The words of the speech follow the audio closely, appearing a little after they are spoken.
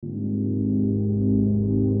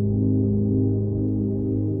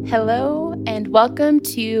Hello, and welcome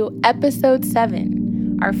to episode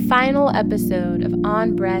 7, our final episode of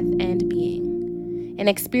On Breath and Being, an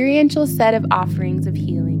experiential set of offerings of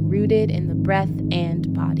healing rooted in the breath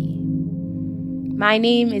and body. My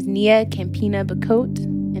name is Nia Campina Bacote,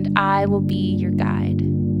 and I will be your guide.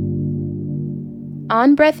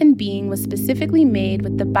 On Breath and Being was specifically made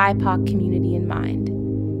with the BIPOC community in mind.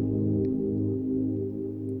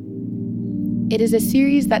 It is a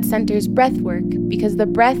series that centers breath work because the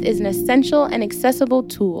breath is an essential and accessible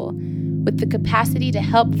tool with the capacity to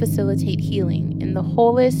help facilitate healing in the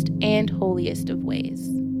wholest and holiest of ways.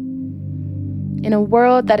 In a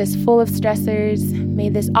world that is full of stressors, may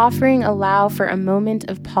this offering allow for a moment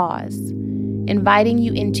of pause, inviting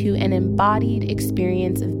you into an embodied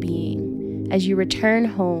experience of being as you return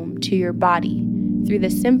home to your body through the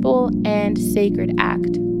simple and sacred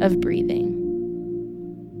act of breathing.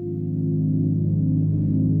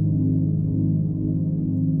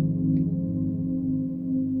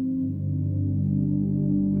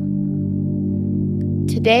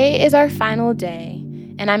 Today is our final day,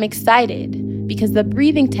 and I'm excited because the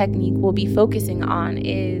breathing technique we'll be focusing on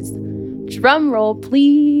is, drum roll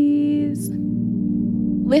please,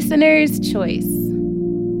 listener's choice.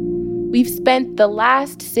 We've spent the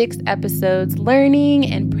last 6 episodes learning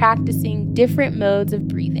and practicing different modes of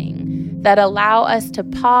breathing that allow us to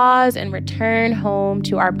pause and return home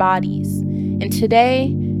to our bodies. And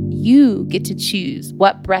today, you get to choose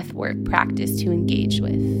what breathwork practice to engage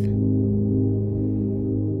with.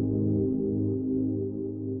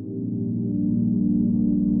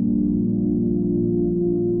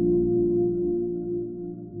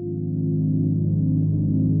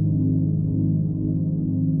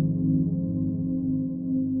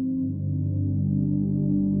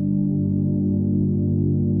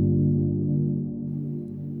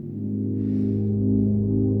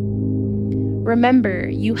 Remember,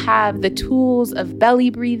 you have the tools of belly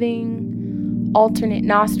breathing, alternate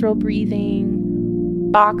nostril breathing,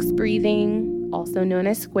 box breathing, also known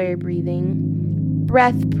as square breathing,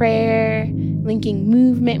 breath prayer, linking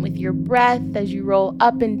movement with your breath as you roll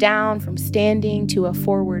up and down from standing to a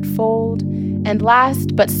forward fold. And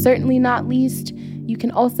last, but certainly not least, you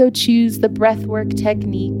can also choose the breathwork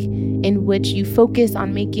technique in which you focus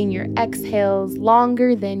on making your exhales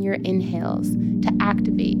longer than your inhales to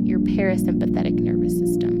activate your parasympathetic nervous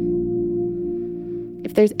system.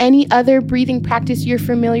 If there's any other breathing practice you're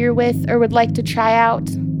familiar with or would like to try out,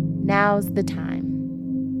 now's the time.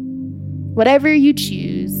 Whatever you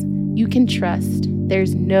choose, you can trust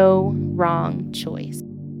there's no wrong choice.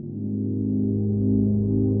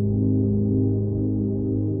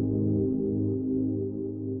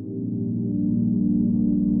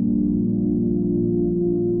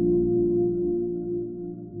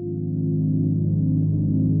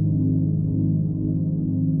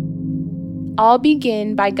 I'll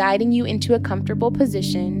begin by guiding you into a comfortable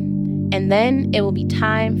position, and then it will be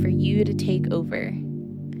time for you to take over.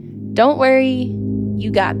 Don't worry,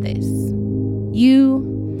 you got this.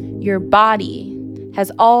 Your body,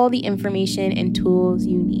 has all the information and tools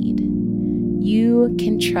you need. You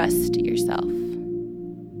can trust yourself.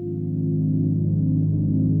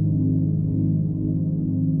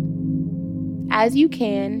 As you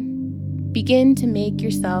can, begin to make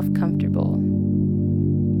yourself comfortable.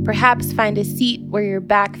 Perhaps find a seat where your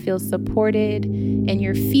back feels supported and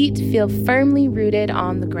your feet feel firmly rooted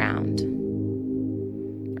on the ground.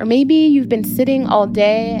 Or maybe you've been sitting all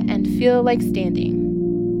day and feel like standing.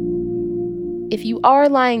 If you are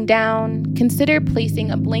lying down, consider placing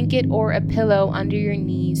a blanket or a pillow under your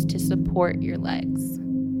knees to support your legs.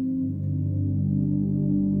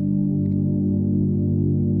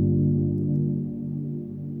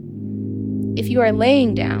 If you are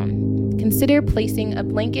laying down, consider placing a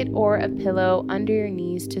blanket or a pillow under your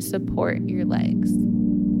knees to support your legs.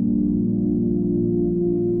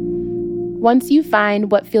 Once you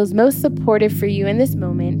find what feels most supportive for you in this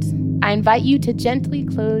moment, I invite you to gently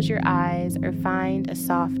close your eyes or find a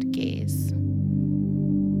soft gaze.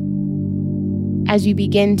 As you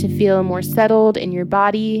begin to feel more settled in your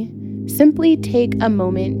body, simply take a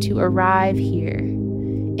moment to arrive here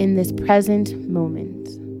in this present moment.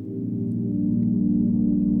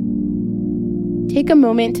 Take a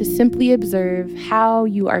moment to simply observe how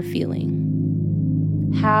you are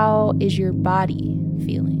feeling. How is your body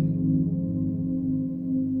feeling?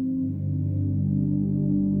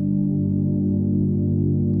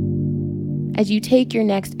 As you take your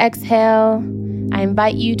next exhale, I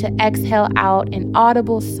invite you to exhale out an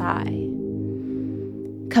audible sigh.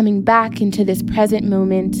 Coming back into this present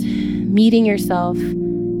moment, meeting yourself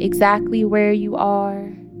exactly where you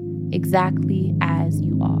are, exactly as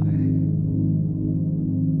you are.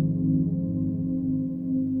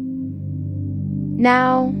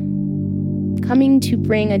 Now, coming to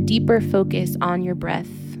bring a deeper focus on your breath.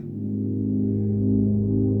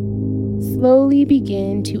 Slowly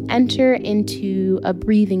begin to enter into a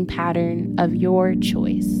breathing pattern of your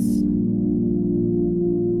choice.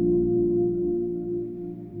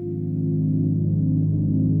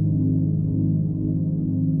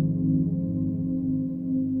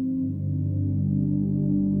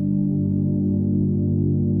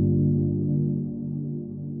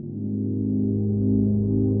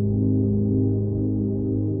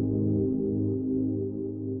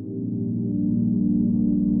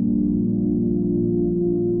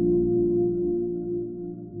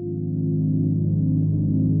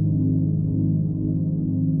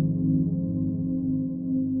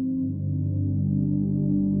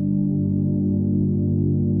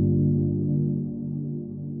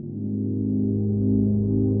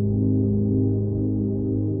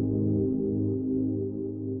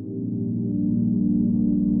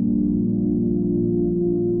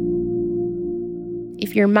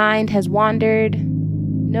 If your mind has wandered,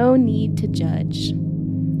 no need to judge.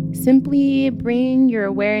 Simply bring your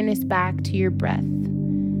awareness back to your breath,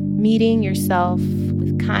 meeting yourself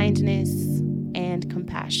with kindness and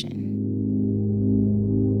compassion.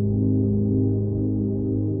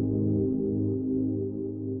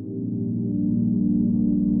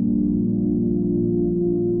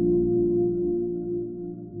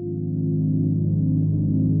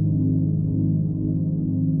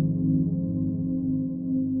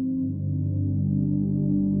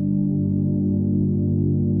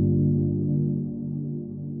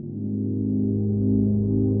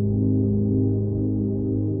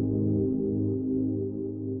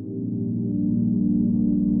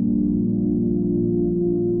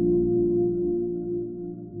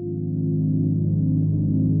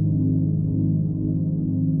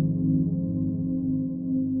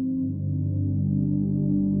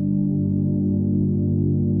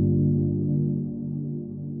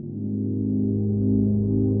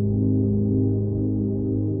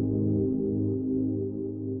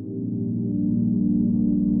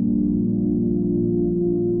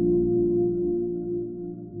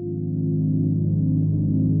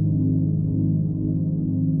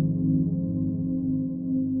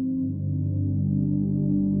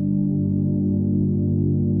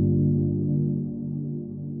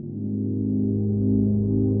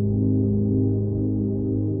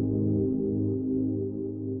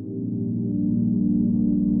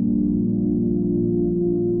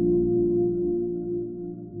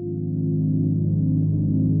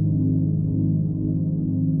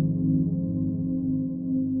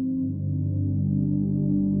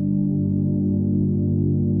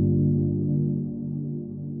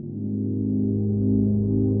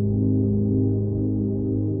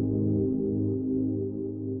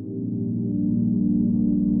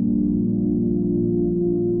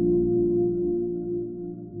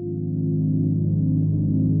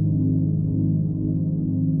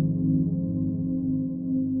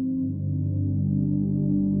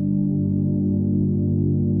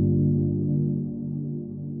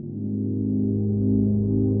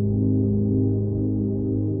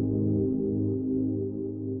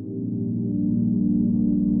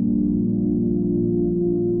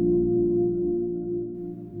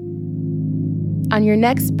 On your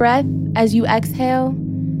next breath, as you exhale,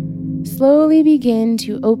 slowly begin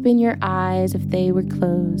to open your eyes if they were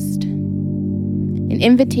closed. An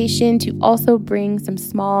invitation to also bring some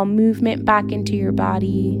small movement back into your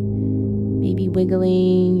body, maybe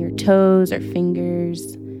wiggling your toes or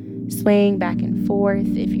fingers, swaying back and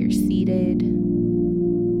forth if you're seated.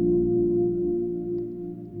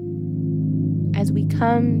 As we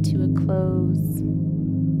come to a close,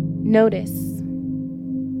 notice,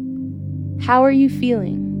 how are you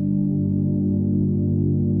feeling?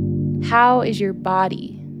 How is your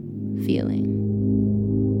body feeling?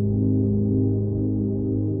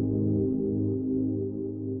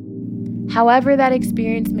 However that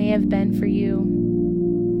experience may have been for you,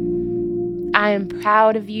 I am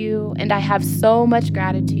proud of you, and I have so much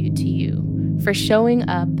gratitude to you for showing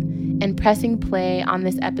up and pressing play on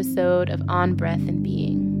this episode of On Breath and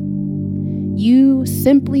Being. You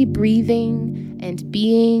simply breathing and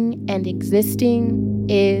being and existing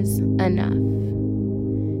is enough.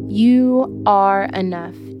 You are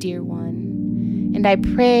enough, dear one. And I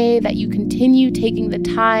pray that you continue taking the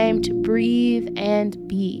time to breathe and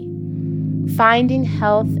be, finding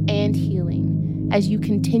health and healing as you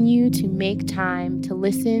continue to make time to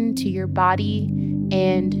listen to your body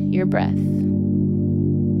and your breath.